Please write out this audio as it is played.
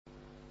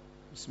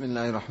بسم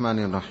الله الرحمن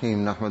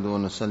الرحيم نحمد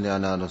ونصلي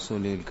على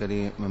رسوله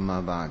الكريم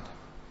أما بعد.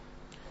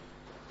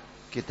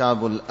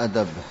 كتاب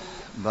الأدب،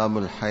 باب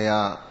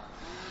الحياء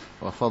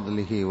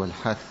وفضله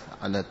والحث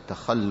على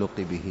التخلق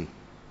به.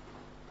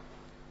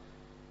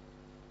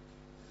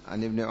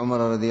 عن ابن عمر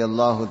رضي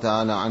الله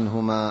تعالى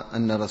عنهما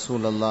أن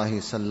رسول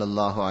الله صلى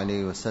الله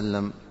عليه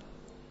وسلم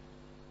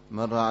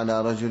مر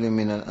على رجل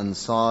من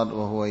الأنصار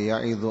وهو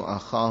يعظ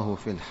أخاه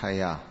في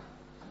الحياء،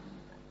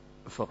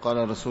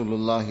 فقال رسول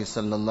الله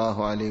صلى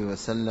الله عليه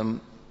وسلم: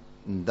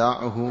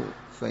 دعه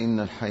فإن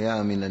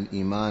الحياء من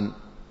الإيمان.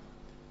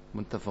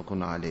 متفق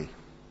عليه.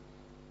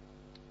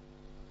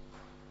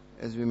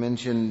 As we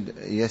mentioned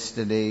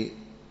yesterday,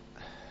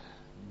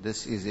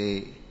 this is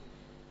a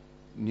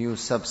new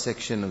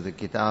subsection of the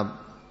kitab.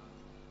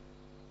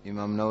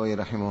 Imam Nawawi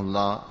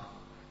rahimahullah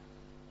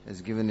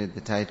has given it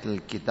the title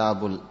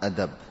Kitabul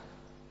Adab.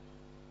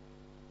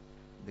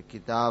 The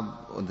kitab,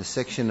 or the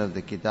section of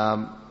the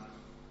kitab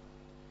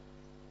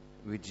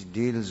which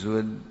deals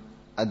with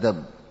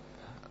adab.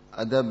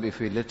 Adab,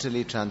 if we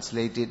literally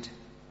translate it,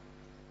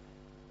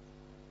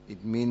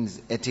 it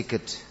means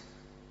etiquette,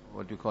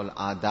 what we call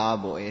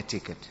adab or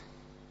etiquette.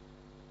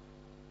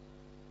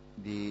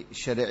 The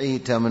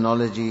Shari'i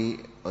terminology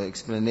or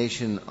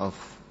explanation of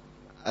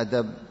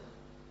adab,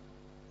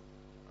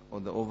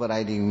 or the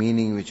overriding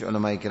meaning which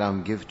ulama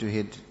ikram give to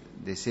it,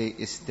 they say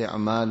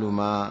isti'malu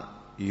ma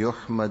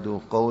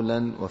yuhmadu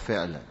qawlan wa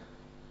fi'lan.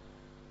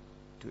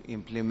 To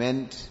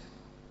implement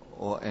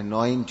or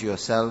anoint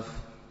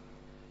yourself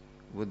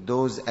with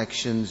those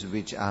actions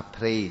which are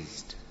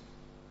praised.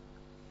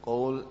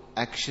 Qawl,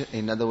 action,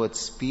 in other words,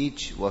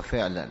 speech wa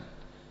fi'lan.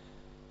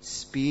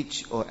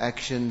 Speech or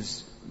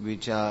actions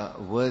which are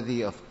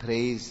worthy of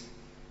praise,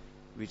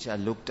 which are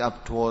looked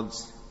up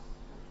towards.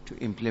 To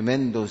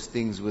implement those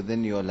things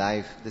within your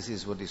life, this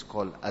is what is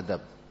called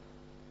adab.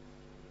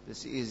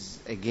 This is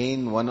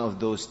again one of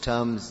those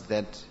terms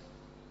that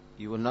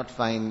you will not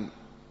find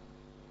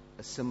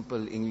a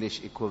simple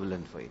English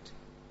equivalent for it.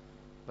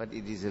 But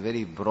it is a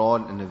very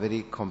broad and a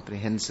very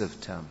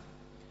comprehensive term.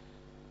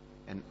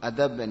 And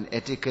adab and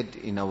etiquette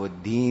in our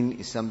deen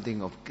is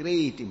something of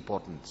great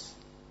importance.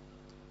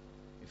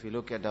 If you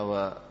look at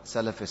our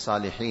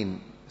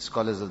Salaf-e-Salihin,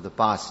 scholars of the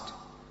past,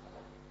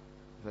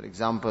 for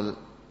example,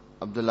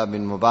 Abdullah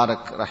bin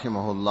Mubarak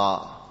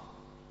rahimahullah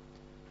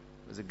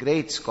was a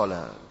great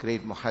scholar,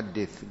 great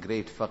muhaddith,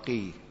 great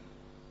faqih,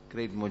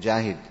 great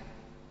mujahid.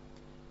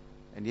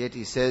 And yet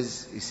he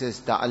says,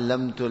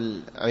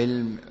 ta'allamtul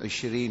ilm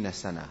 20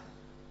 sana.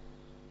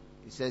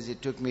 He says,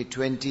 it took me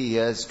 20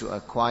 years to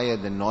acquire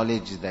the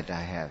knowledge that I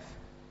have.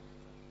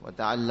 Wa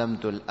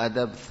ta'allamtul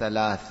adab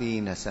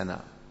 30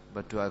 sana.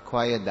 But to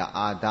acquire the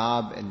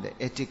adab and the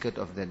etiquette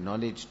of that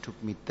knowledge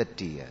took me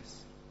 30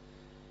 years.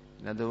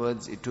 In other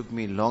words, it took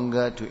me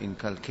longer to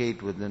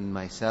inculcate within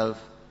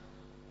myself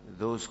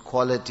those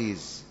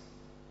qualities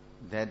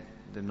that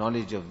the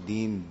knowledge of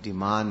deen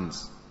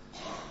demands,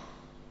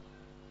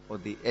 or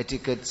the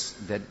etiquettes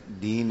that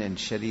deen and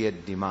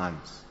shariat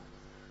demands.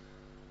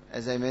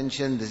 As I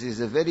mentioned, this is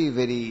a very,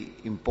 very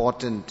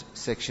important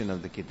section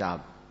of the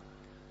kitab,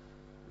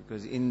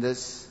 because in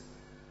this,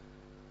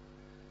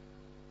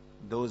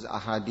 those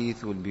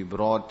ahadith will be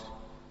brought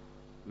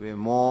where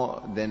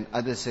more than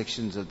other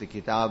sections of the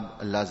kitab,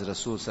 Allah's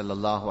Rasul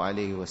sallallahu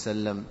alayhi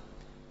wasallam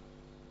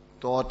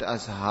taught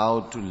us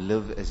how to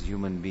live as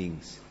human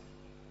beings.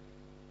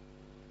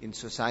 In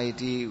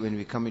society, when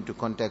we come into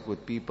contact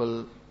with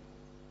people,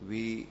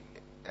 we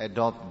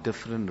adopt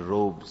different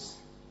robes,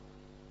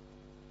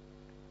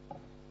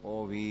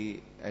 or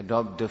we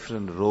adopt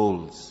different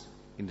roles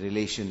in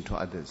relation to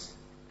others.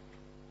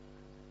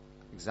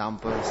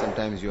 Example,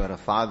 sometimes you are a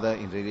father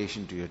in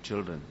relation to your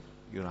children.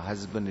 You're a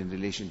husband in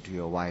relation to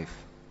your wife.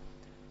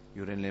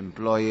 You're an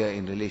employer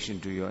in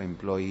relation to your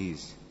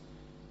employees.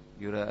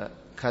 You're a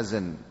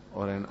cousin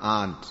or an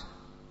aunt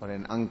or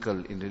an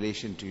uncle in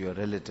relation to your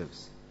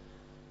relatives.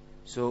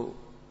 So,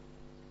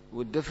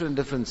 with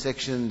different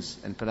sections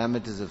and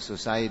parameters of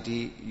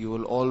society, you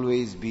will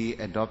always be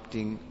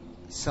adopting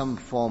some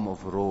form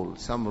of role,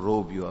 some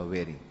robe you are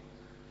wearing.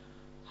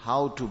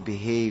 How to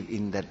behave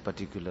in that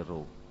particular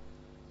robe.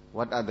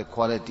 What are the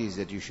qualities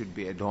that you should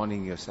be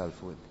adorning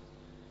yourself with?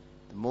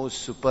 The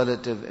most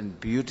superlative and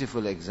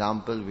beautiful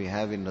example we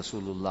have in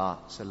Rasulullah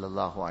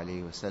sallallahu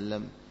alaihi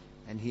wasallam,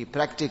 and he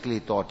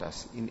practically taught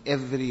us in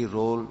every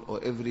role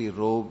or every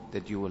robe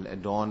that you will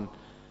adorn,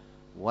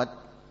 what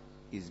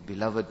is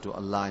beloved to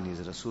Allah and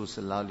His Rasul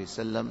sallallahu alaihi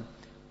wasallam,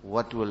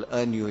 what will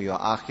earn you your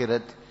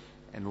akhirat,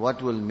 and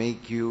what will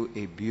make you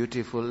a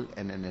beautiful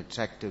and an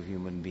attractive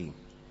human being.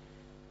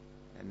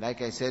 And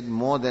like I said,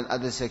 more than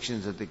other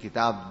sections of the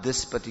kitab,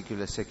 this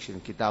particular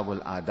section,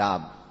 Kitabul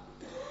Adab,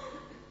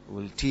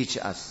 will teach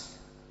us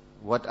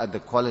what are the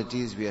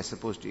qualities we are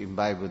supposed to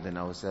imbibe within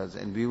ourselves.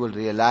 And we will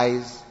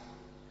realize,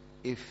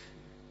 if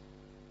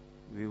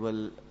we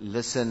will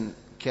listen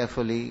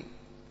carefully,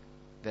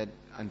 that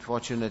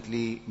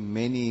unfortunately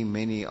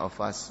many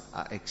of us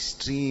are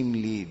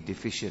extremely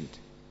deficient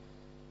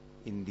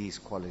in these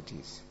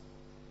qualities.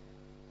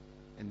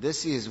 And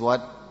this is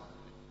what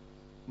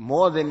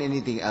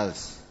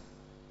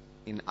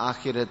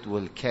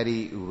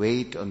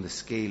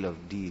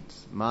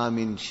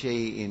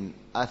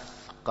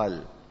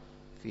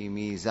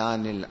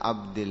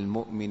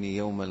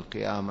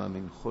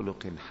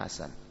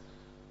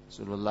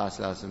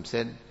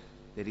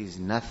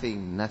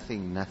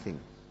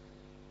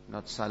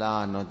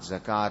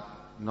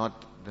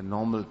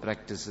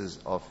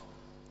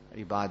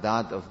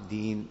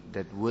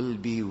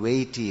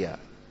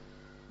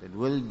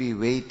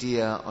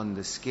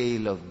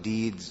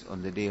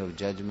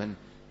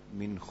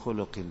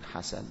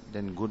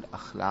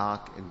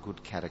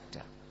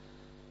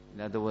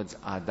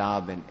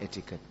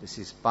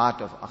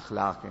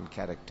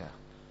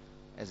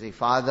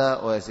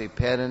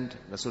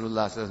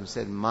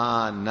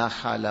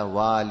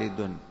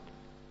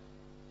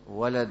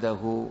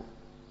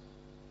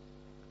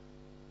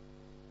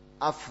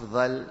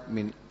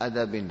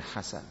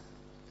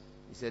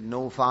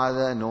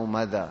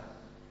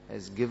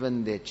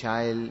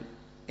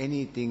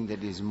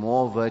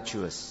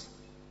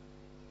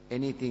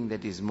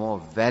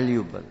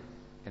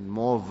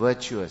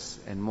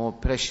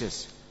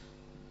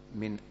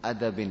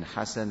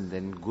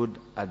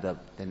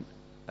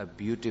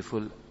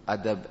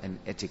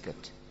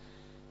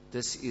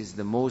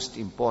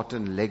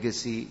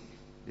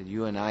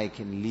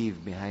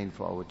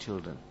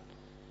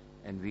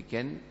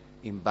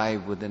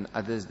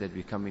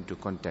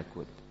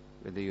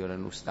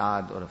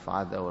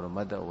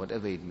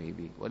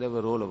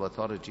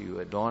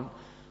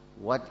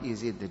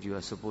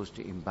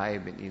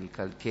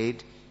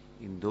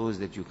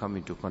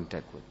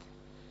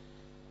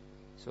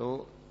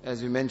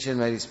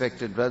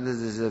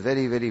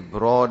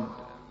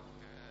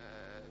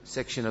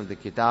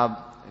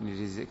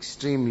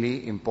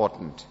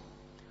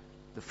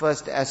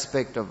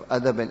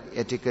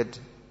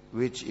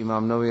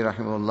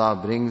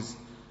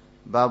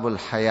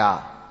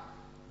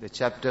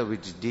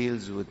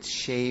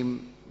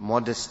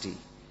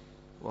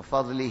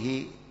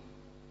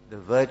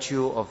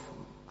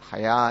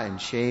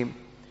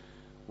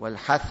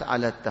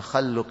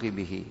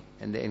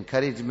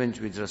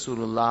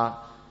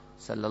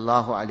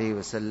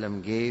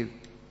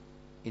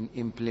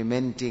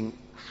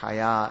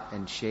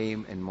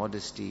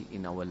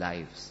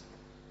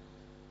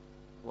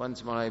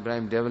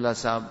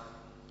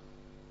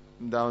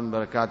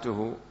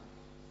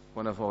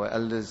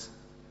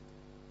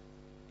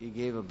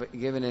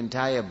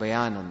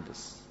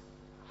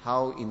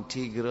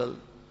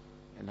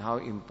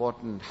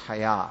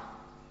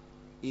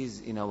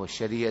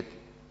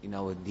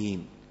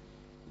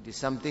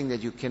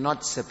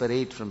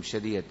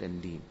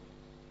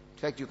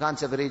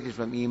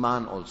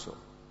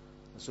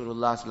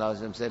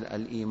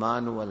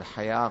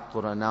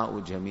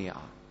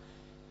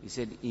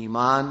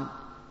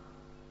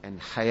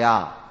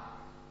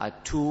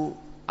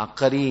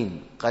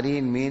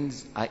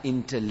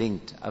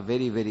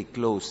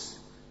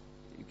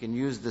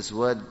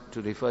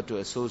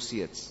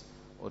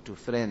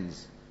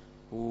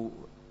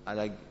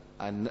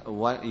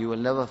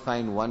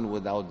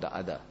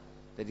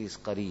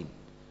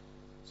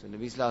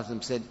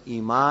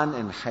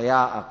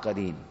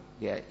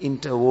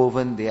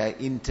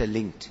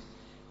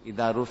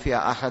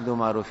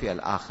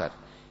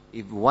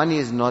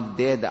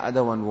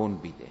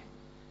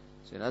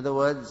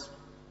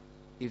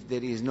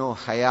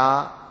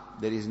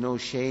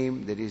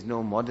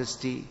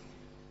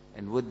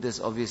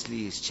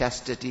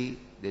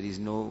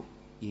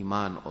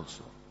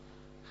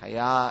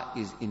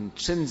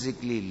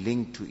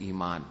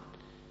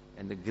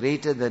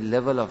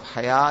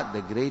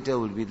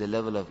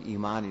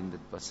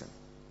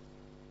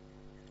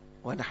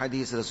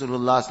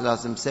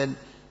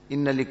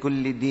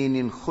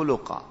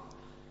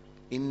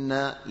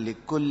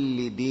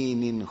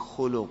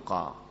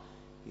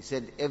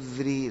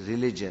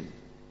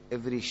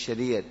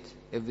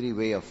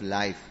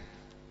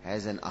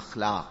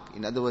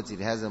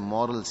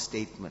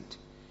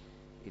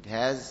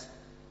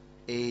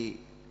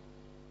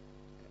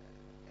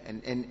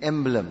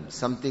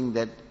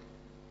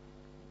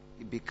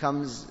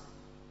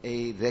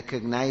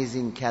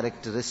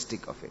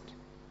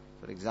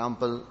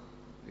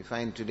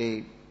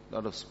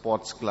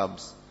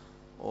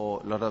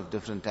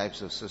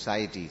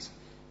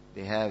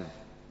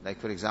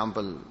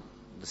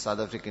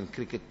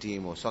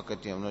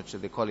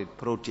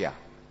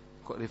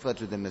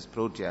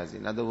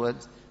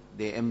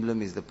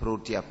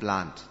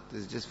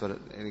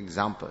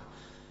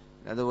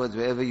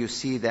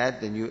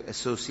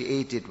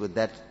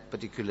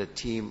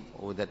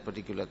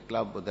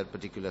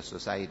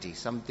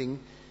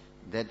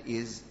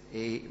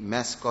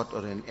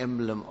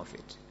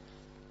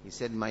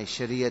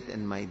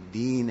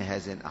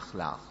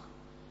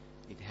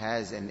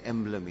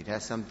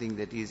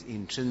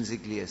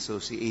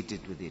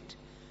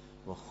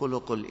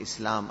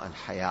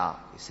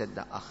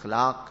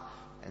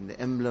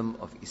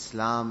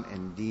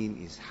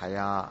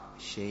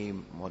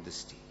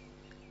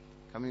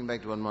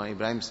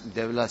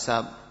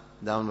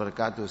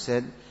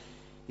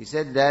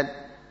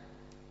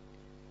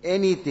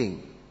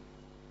anything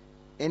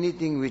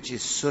which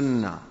is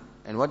sunnah.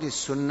 And what is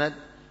sunnat?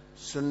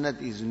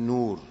 Sunnat is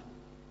nur.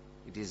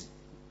 It is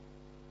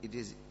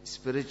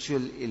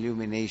spiritual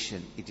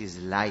illumination. It is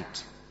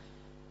light.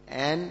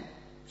 And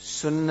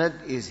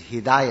sunnat is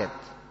hidayat.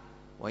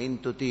 وَإِن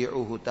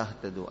تُطِيعُوهُ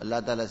تَهْتَدُوا.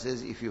 Allah Ta'ala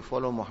says, if you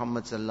follow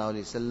Muhammad sallallahu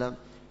alaihi wasallam,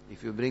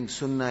 if you bring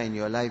sunnah in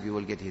your life, you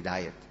will get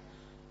hidayat.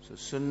 So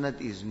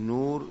sunnat is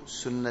nur,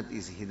 sunnat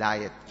is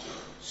hidayat.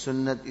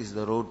 Sunnat is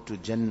the road to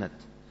Jannat.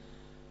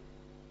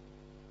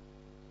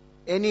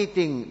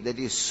 Anything that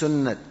is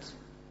sunnat,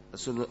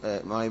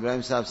 Maulana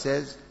Ibrahim Sahib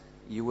says,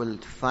 you will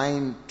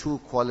find two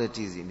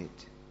qualities in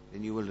it.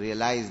 Then you will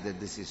realize that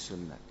this is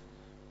sunnat.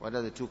 What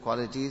are the two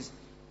qualities?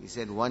 He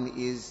said one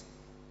is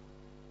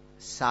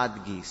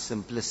sadgi,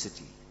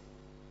 simplicity.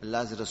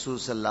 Allah's Rasul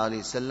sallallahu alaihi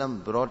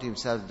wasallam brought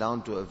himself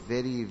down to a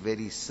very,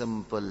 very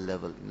simple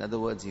level. In other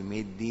words, he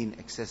made deen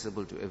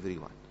accessible to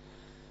everyone.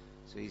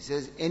 So he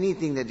says,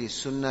 anything that is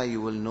sunnah,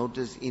 you will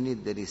notice in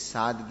it there is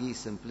sadgi,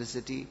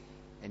 simplicity,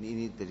 and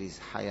in it there is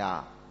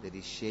haya, there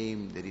is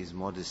shame, there is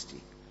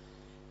modesty.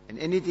 And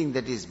anything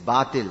that is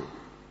batil,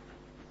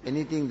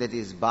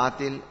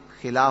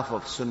 khilaf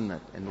of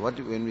sunnat. And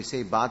when we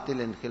say batil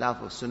and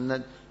khilaf of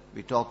sunnat,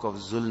 we talk of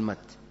zulmat,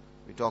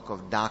 we talk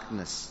of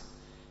darkness.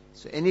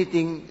 So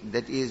anything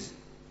that is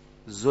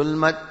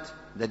zulmat,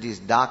 that is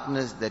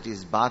darkness, that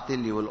is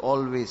batil, you will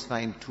always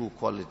find two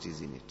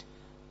qualities in it.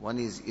 One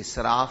is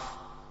israf,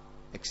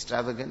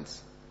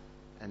 extravagance,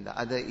 and the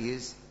other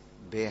is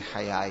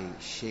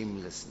behayai,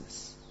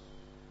 shamelessness.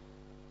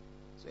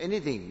 So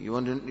anything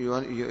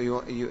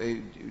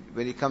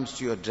when it comes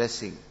to your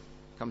dressing,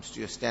 comes to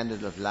your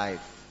standard of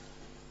life,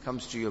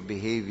 comes to your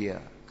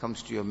behavior,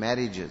 comes to your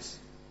marriages,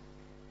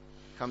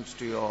 comes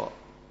to your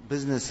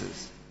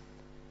businesses,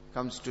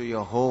 comes to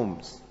your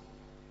homes.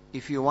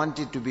 If you want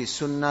it to be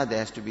sunnah, there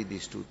has to be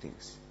these two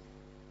things.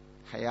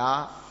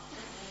 Haya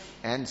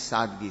and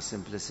sadgi,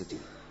 simplicity.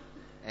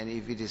 And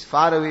if it is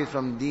far away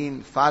from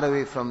deen, far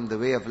away from the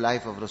way of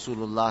life of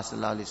Rasulullah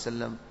sallallahu alaihi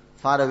wasallam,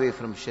 far away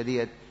from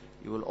Shariat,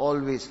 you will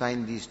always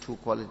find these two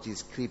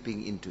qualities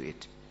creeping into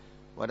it.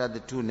 What are the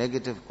two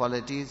negative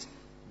qualities?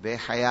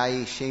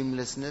 Behayai,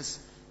 shamelessness,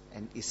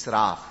 and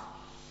israf,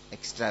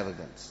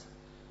 extravagance.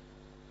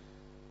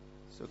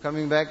 So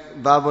coming back,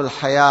 Babul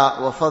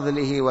Haya wa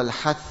Fadlihi wal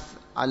Hath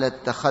ala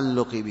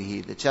Takhalluqi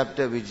bihi, the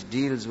chapter which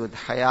deals with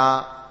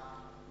haya,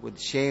 with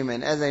shame.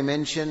 And as I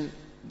mentioned,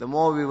 the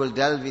more we will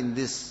delve in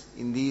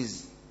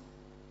these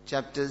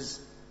chapters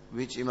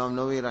which Imam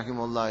Nawawi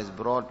rahimahullah has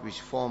brought, which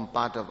form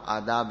part of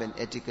adab and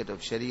etiquette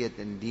of Shariat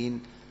and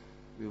Deen,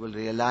 we will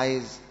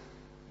realize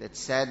that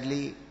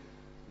sadly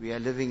we are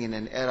living in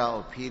an era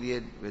or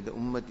period where the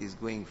ummah is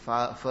going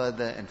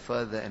further and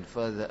further and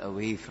further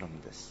away from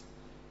this.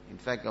 In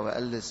fact, our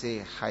elders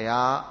say,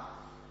 haya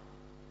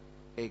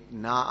ek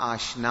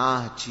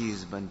na-ashna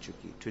cheez ban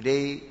chuki.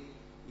 Today,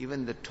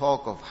 even the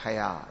talk of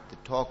haya, the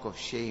talk of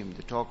shame,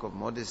 the talk of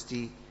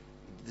modesty,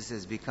 this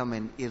has become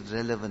an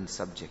irrelevant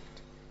subject.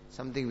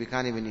 Something we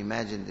can't even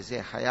imagine. They say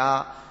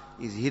haya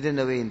is hidden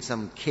away in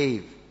some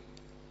cave.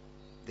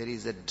 There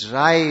is a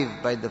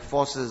drive by the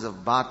forces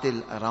of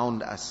batil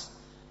around us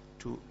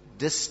to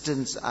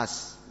distance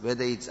us,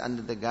 whether it's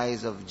under the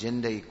guise of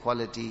gender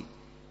equality,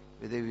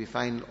 whether we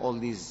find all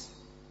these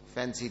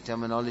fancy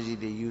terminology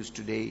they use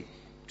today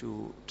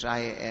to try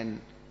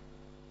and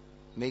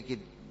make it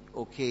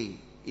okay,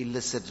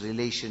 illicit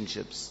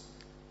relationships,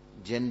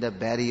 gender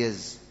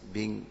barriers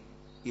being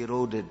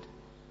eroded,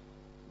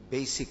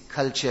 basic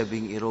culture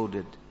being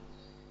eroded.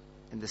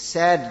 And the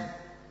sad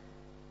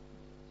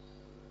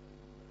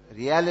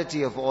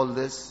reality of all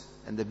this,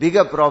 and the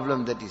bigger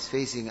problem that is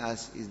facing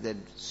us, is that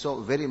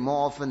so very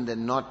more often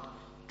than not,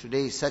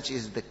 today such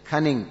is the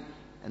cunning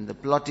and the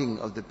plotting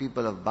of the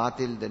people of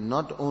batil, that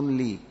not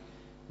only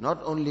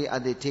are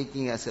they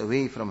taking us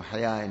away from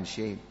haya and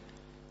shame,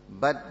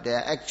 but they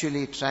are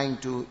actually trying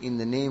to, in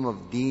the name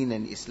of deen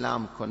and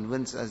Islam,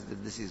 convince us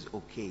that this is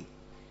okay.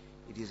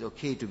 It is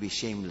okay to be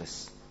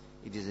shameless.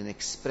 It is an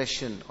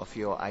expression of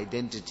your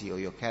identity or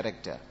your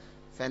character.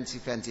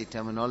 Fancy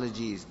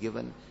terminology is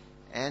given,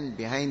 and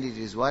behind it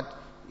is what?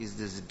 Is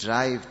this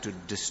drive to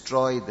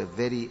destroy the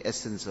very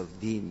essence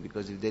of deen.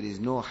 Because if there is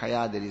no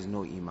haya, there is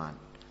no iman.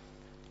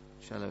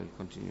 Inshallah, we'll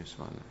continue.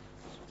 Subhanallah.